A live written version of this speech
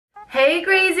Hey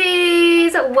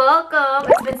Grazies!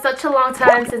 Welcome! It's been such a long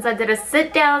time since I did a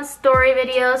sit down story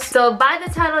video. So by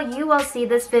the title you will see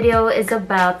this video is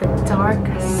about the dark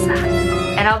side.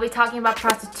 And I'll be talking about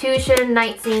prostitution,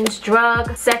 night scenes,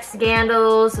 drugs, sex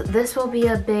scandals. This will be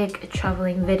a big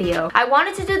troubling video. I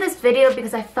wanted to do this video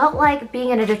because I felt like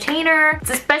being an entertainer,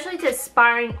 especially to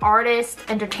aspiring artists,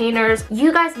 entertainers,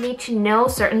 you guys need to know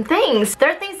certain things. There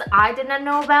are things I did not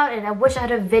know about, and I wish I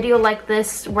had a video like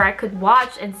this where I could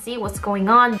watch and see what's going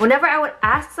on. Whenever I would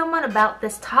ask someone about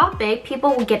this topic,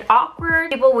 people would get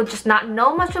awkward, people would just not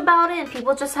know much about it, and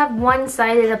people just have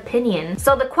one-sided opinion.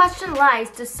 So the question lies,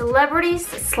 do celebrities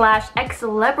 /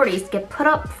 ex-celebrities get put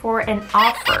up for an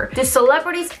offer? Do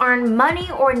celebrities earn money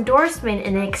or endorsement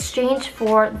in exchange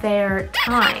for their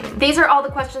time? These are all the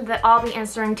questions that I'll be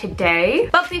answering today.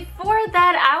 But before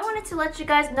that, I wanted to let you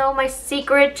guys know my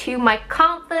secret to my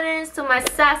confidence, to my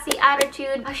sassy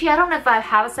attitude. Actually, I don't know if I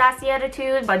have a sassy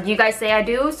attitude, but you guys say I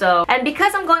do, so. And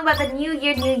because I'm going by the New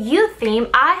Year, New You theme,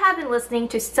 I have been listening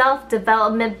to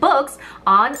self-development books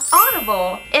on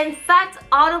Audible. In fact,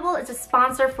 Audible is a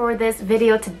sponsor for this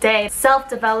video today.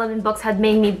 Self-development books have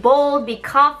made me bold, be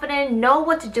confident, know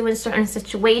what to do in certain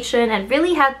situations, and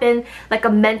really have been like a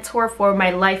mentor for my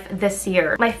life this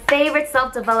year. My favorite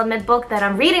self-development book that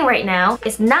I'm reading right now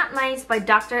is Not Nice by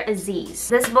Dr. Aziz.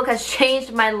 This book has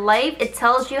changed my life. It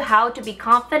tells you how to be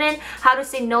confident, how to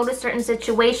say no to certain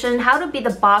situations, how to be the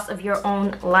boss of your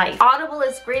own life. Audible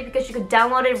is great because you can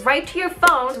download it right to your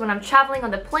phones when I'm traveling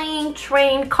on the plane,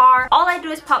 train, car. All I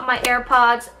do is pop my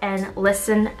AirPods and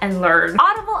listen and learn.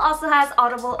 Audible also has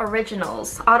Audible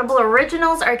Originals. Audible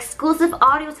Originals are exclusive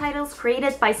audio titles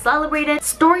created by celebrated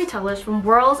storytellers from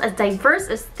worlds as diverse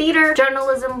as theater,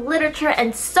 journalism, literature,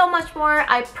 and so much more.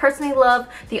 I personally love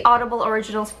the Audible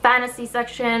Originals fantasy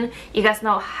section. You guys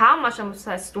know how much I'm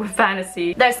obsessed with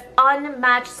fantasy. There's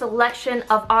unmatched selection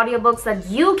of audiobooks that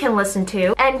you can listen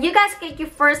to, and you guys get your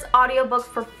first audiobook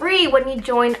for free when you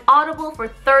join Audible for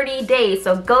 30 days.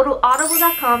 So go to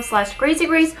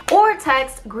audible.com/GrazyGrace or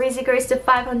text Grazy Grace to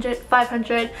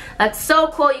 500. That's so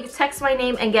cool. You can text my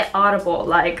name and get Audible.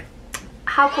 Like,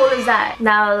 how cool is that?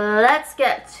 Now let's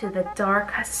get to the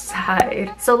dark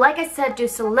side. So like I said, do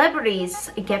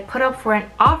celebrities get put up for an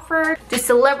offer? Do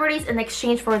celebrities in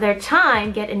exchange for their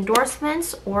time get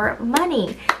endorsements or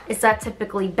money? Is that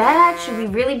typically bad? Should we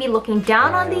really be looking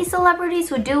down on these celebrities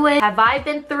who do it? Have I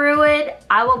been through it?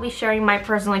 I will be sharing my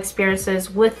personal experiences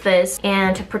with this,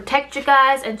 and to protect you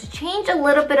guys and to change a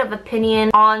little bit of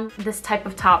opinion on this type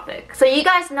of topic. So you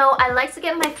guys know I like to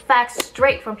get my facts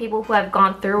straight from people who have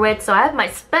gone through it. So I have my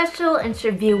special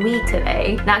interviewee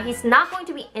today. Now he's not going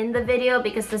to be in the video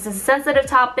because this is a sensitive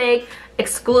topic,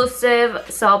 exclusive,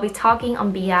 so I'll be talking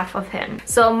on behalf of him.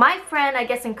 So my friend, I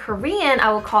guess in Korean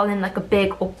I will call him like a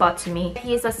big oppa to me.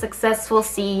 He's a successful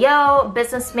CEO,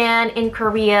 businessman in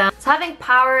Korea. So having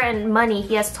power and money,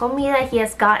 he has told me that he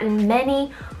has gotten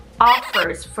many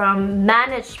offers from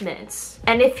managements,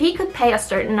 and if he could pay a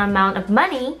certain amount of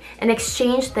money in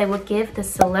exchange, they would give the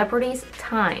celebrities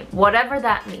time, whatever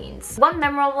that means. One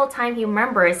memorable time he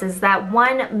remembers is that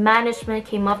one management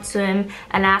came up to him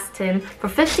and asked him for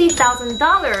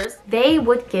 $50,000 they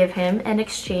would give him in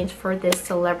exchange for this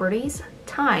celebrity's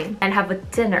time and have a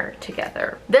dinner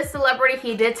together. This celebrity,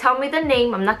 he did tell me the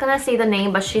name. I'm not gonna say the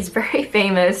name, but she's very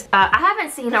famous. I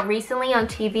haven't seen her recently on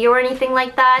TV or anything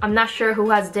like that. I'm not sure who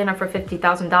has dinner for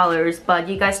 $50,000, but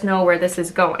you guys know where this is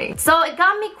going. So it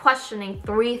got me questioning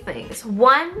three things.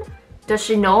 One, does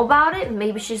she know about it?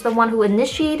 Maybe she's the one who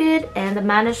initiated and the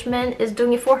management is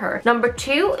doing it for her. Number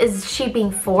two, is she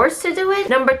being forced to do it?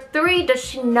 Number three, does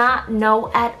she not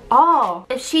know at all?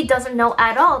 If she doesn't know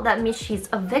at all, that means she's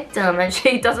a victim and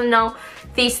she doesn't know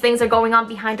these things are going on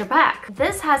behind her back.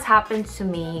 This has happened to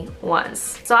me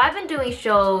once. So I've been doing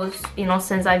shows, you know,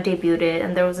 since I've debuted,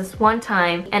 and there was this one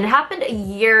time, and it happened a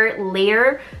year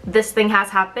later, this thing has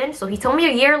happened. So he told me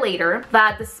a year later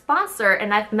that the sponsor,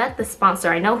 and I've met the sponsor,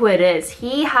 I know who it is,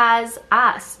 he has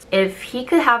asked if he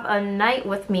could have a night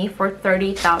with me for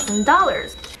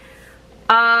 $30,000.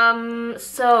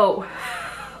 So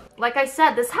like I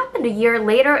said, this happened a year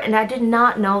later and I did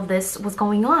not know this was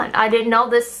going on. I didn't know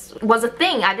this was a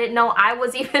thing. I didn't know I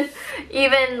was even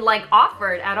like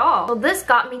offered at all. So this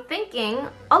got me thinking,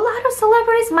 a lot of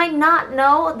celebrities might not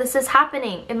know this is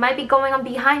happening. It might be going on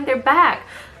behind their back.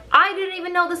 I didn't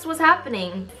even know this was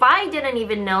happening. If I didn't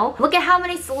even know, look at how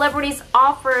many celebrities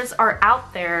offers are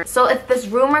out there. So if this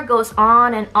rumor goes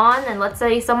on, and let's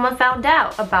say someone found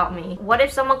out about me, what if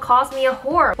someone calls me a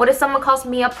whore? What if someone calls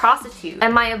me a prostitute?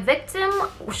 Am I a victim?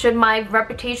 Should my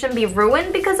reputation be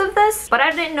ruined because of this? But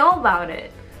I didn't know about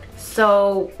it.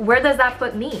 So where does that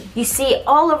put me? You see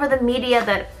all over the media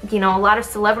that, you know, a lot of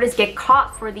celebrities get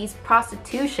caught for these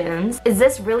prostitutions. Is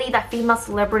this really that female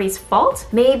celebrity's fault?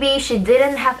 Maybe she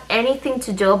didn't have anything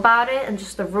to do about it and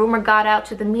just the rumor got out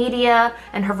to the media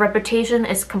and her reputation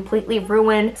is completely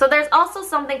ruined. So there's also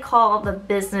something called the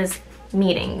business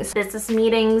meetings. Business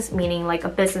meetings, meaning like a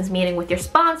business meeting with your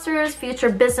sponsors, future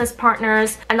business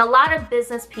partners, and a lot of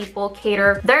business people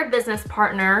cater their business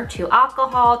partner to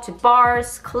alcohol, to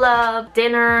bars, club,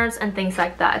 dinners, and things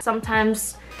like that.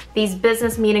 Sometimes these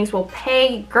business meetings will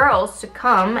pay girls to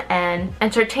come and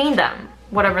entertain them,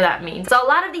 whatever that means. So a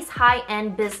lot of these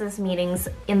high-end business meetings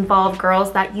involve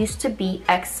girls that used to be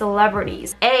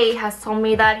ex-celebrities. A has told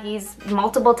me that he's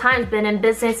multiple times been in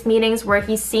business meetings where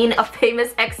he's seen a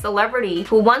famous ex-celebrity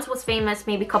who once was famous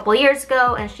maybe a couple years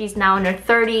ago, and she's now in her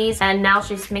 30s and now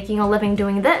she's making a living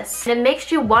doing this. And it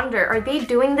makes you wonder, are they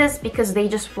doing this because they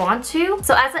just want to?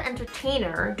 So as an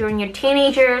entertainer, during your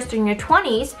teenagers, during your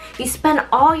 20s, you spend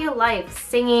all your life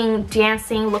singing,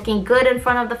 dancing, looking good in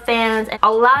front of the fans, and a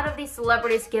lot of these celebrities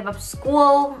give up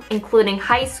school, including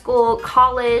high school,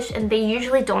 college, and they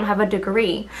usually don't have a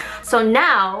degree. So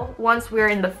now, once we're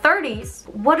in the 30s,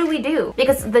 what do we do?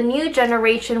 Because the new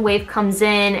generation wave comes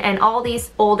in and all these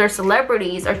older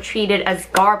celebrities are treated as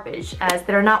garbage, as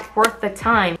they're not worth the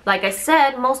time. Like I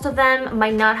said, most of them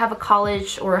might not have a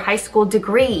college or high school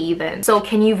degree even. So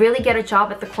can you really get a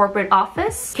job at the corporate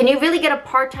office? Can you really get a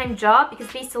part-time job?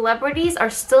 Because these celebrities are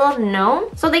still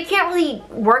unknown, so they can't really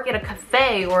work at a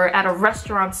cafe or at a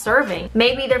restaurant serving.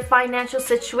 Maybe their financial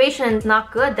situation is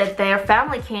not good, that their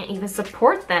family can't even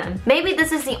support them. Maybe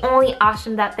this is the only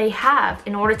option that they have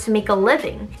in order to make a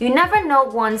living. You never know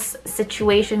one's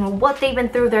situation, what they've been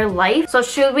through their life. So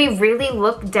should we really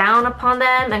look down upon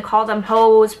them and call them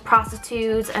hoes,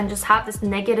 prostitutes, and just have this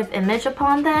negative image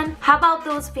upon them? How about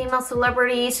those female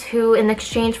celebrities who in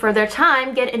exchange for their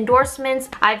time get endorsements?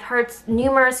 I've heard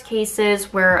numerous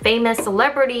cases where a famous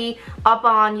celebrity up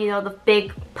on, you know, the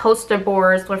big poster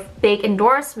boards with big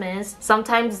endorsements,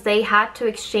 sometimes they had to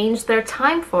exchange their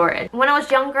time for it. When I was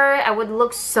younger, I would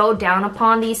look so down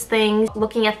upon these things,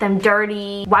 looking at them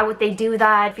dirty. Why would they do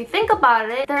that? If you think about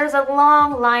it, there's a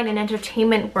long line in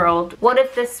entertainment world. What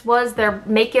if this was their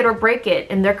make it or break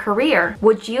it in their career?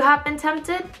 Would you have been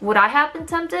tempted? Would I have been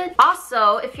tempted?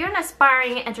 Also, if you're an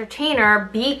aspiring entertainer,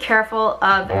 be careful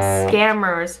of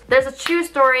scammers. There's a true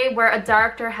story where a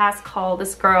director has called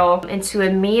this girl into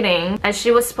a meeting and she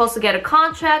was supposed to get a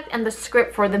contract and the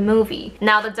script for the movie.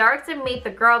 Now the director made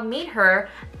the girl meet her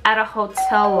at a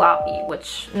hotel lobby,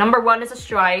 which number one is a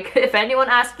strike. If anyone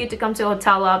asks you to come to a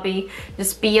hotel lobby,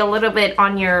 just be a little bit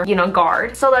on your, you know,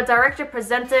 guard. So the director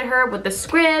presented her with the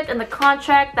script and the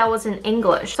contract that was in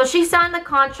English. So she signed the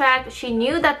contract. She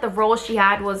knew that the role she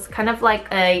had was kind of like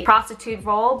a prostitute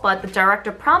role, but the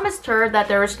director promised her that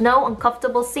there was no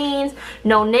uncomfortable scenes,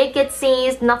 no naked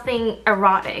scenes, nothing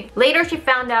erotic. Later she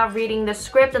found out, reading the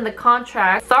script and the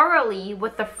contract thoroughly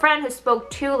with a friend who spoke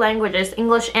 2 languages,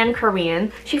 English and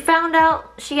Korean, she found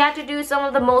out she had to do some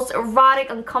of the most erotic,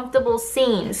 uncomfortable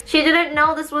scenes. She didn't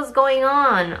know this was going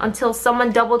on until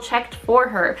someone double checked for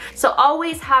her. So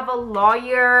always have a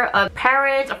lawyer, a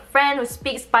parent, a friend who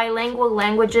speaks bilingual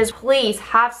languages. Please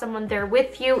have someone there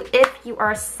with you if you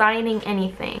are signing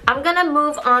anything. I'm gonna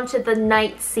move on to the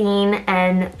night scene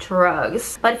and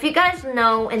drugs. But if you guys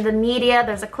know, in the media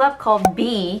there's a club called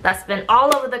B that's been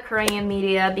all over the Korean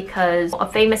media because a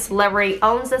famous celebrity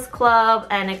owns this club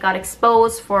and it got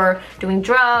exposed for doing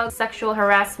drugs, sexual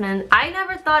harassment. I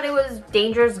never thought it was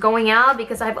dangerous going out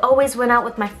because I've always went out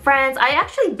with my friends. I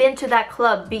actually been to that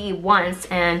club B once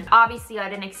and obviously I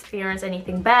didn't experience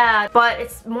anything bad, but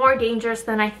it's more dangerous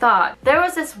than I thought. There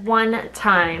was this one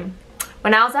time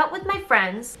when I was out with my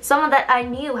friends, someone that I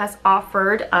knew has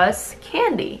offered us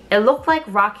candy. It looked like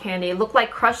rock candy. It looked like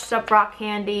crushed up rock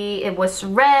candy. It was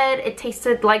red. It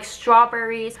tasted like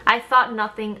strawberries. I thought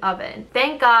nothing of it.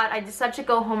 Thank God I decided to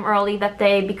go home early that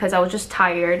day because I was just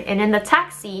tired. And in the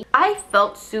taxi, I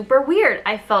felt super weird.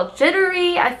 I felt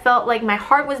jittery. I felt like my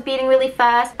heart was beating really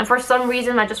fast. And for some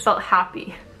reason, I just felt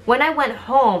happy. When I went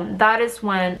home, that is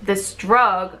when this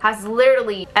drug has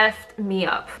literally effed me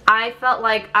up. I felt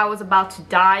like I was about to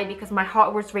die because my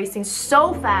heart was racing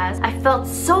so fast. I felt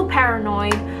so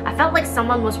paranoid. I felt like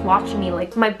someone was watching me.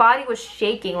 Like my body was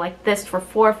shaking like this for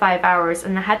 4 or 5 hours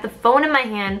and I had the phone in my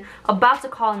hand about to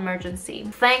call emergency.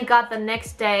 Thank God the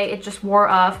next day it just wore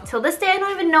off. Till this day I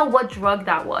don't even know what drug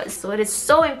that was. So it is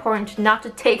so important not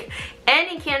to take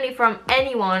any candy from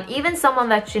anyone, even someone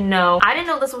that you know. I didn't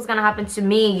know this was gonna happen to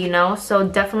me, you know, so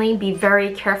definitely be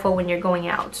very careful when you're going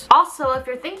out. Also, if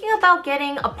you're thinking about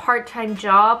getting a part-time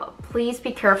job, please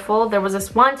be careful. There was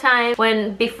this one time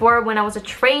when I was a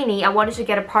trainee, I wanted to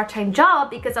get a part-time job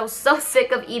because I was so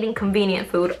sick of eating convenient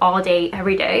food all day,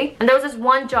 every day. And there was this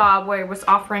one job where it was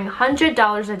offering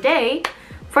 $100 a day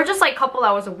for just like a couple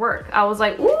hours of work. I was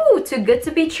like, ooh, too good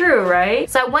to be true, right?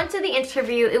 So I went to the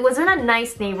interview. It was in a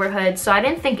nice neighborhood, so I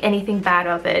didn't think anything bad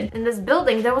of it. In this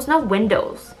building, there was no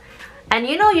windows. And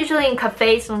you know, usually in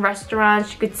cafes and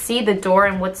restaurants, you could see the door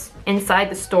and what's inside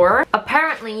the store.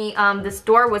 Apparently, this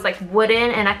door was like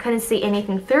wooden and I couldn't see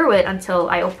anything through it until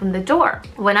I opened the door.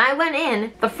 When I went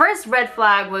in, the first red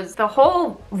flag was the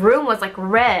whole room was like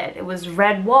red. It was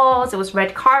red walls, it was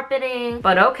red carpeting,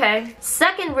 but okay.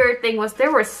 Second weird thing was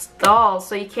there were stalls,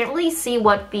 so you can't really see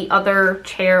what the other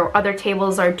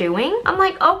tables are doing. I'm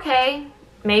like, okay.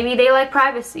 Maybe they like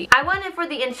privacy. I went in for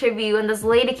the interview and this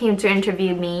lady came to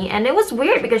interview me, and it was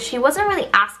weird because she wasn't really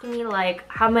asking me like,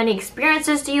 how many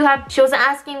experiences do you have? She wasn't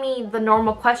asking me the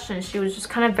normal questions. She was just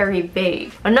kind of very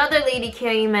vague. Another lady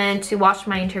came in to watch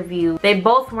my interview. They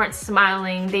both weren't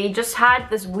smiling. They just had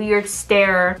this weird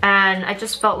stare, and I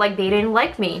just felt like they didn't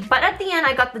like me. But at the end,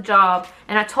 I got the job,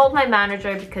 and I told my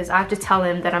manager because I have to tell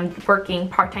him that I'm working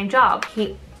part-time job.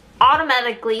 He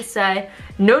automatically said,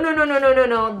 no,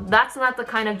 that's not the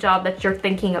kind of job that you're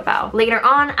thinking about. Later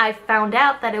on, I found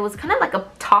out that it was kind of like a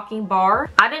talking bar.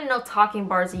 I didn't know talking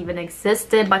bars even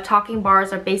existed, but talking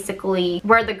bars are basically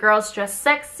where the girls dress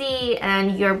sexy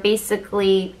and you're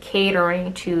basically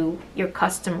catering to your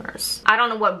customers. I don't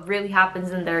know what really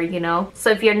happens in there, you know? So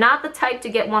if you're not the type to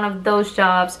get one of those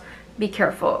jobs, be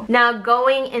careful. Now,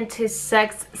 going into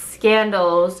sex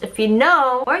scandals, if you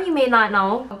know, or you may not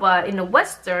know, but in the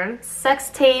Western, sex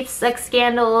tapes, sex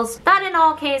scandals, not in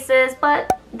all cases,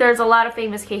 but there's a lot of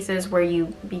famous cases where you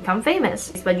become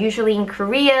famous. But usually in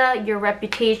Korea, your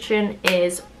reputation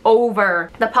is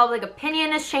over. The public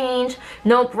opinion has changed.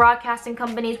 No broadcasting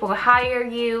companies will hire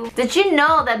you. Did you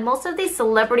know that most of these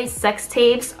celebrity sex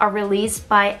tapes are released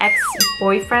by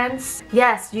ex-boyfriends?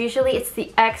 Yes, usually it's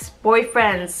the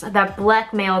ex-boyfriends that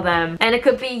blackmail them. And it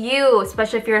could be you,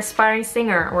 especially if you're an aspiring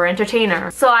singer or entertainer.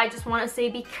 So I just want to say,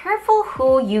 be careful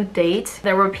who you date.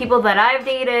 There were people that I've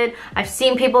dated, I've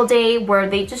seen people date where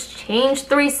they just change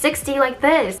 360 like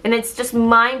this. And it's just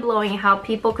mind-blowing how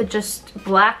people could just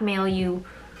blackmail you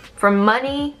for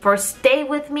money, for stay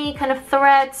with me kind of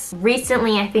threats.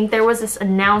 Recently, I think there was this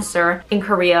announcer in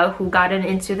Korea who got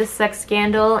into the sex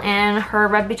scandal and her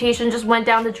reputation just went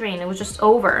down the drain. It was just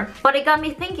over. But it got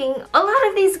me thinking, a lot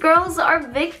of these girls are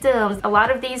victims. A lot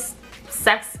of these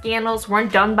sex scandals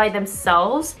weren't done by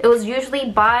themselves. It was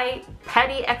usually by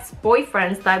petty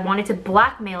ex-boyfriends that wanted to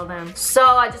blackmail them. So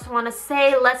I just want to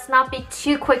say, let's not be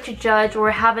too quick to judge or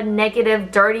have a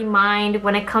negative, dirty mind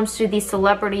when it comes to these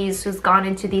celebrities who's gone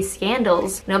into these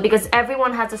scandals. You know, because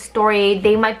everyone has a story.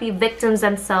 They might be victims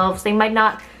themselves. They might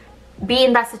not be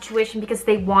in that situation because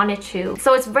they wanted to.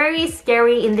 So it's very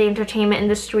scary in the entertainment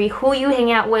industry who you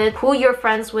hang out with, who you're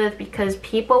friends with, because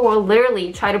people will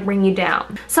literally try to bring you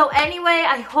down. So anyway,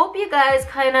 I hope you guys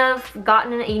kind of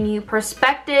gotten a new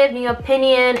perspective, new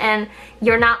opinion, and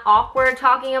you're not awkward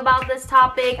talking about this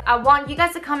topic. I want you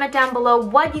guys to comment down below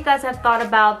what you guys have thought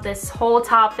about this whole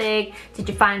topic. Did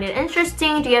you find it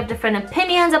interesting? Do you have different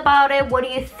opinions about it? What do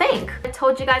you think? I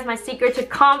told you guys my secret to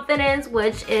confidence,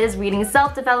 which is reading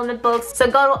self-development books. So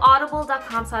go to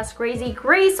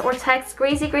audible.com/GrazyGrace or text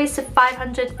Grazy Grace to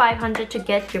 500 to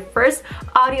get your first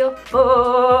audio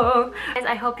book. Guys,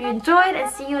 I hope you enjoyed and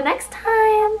see you next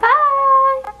time. Bye!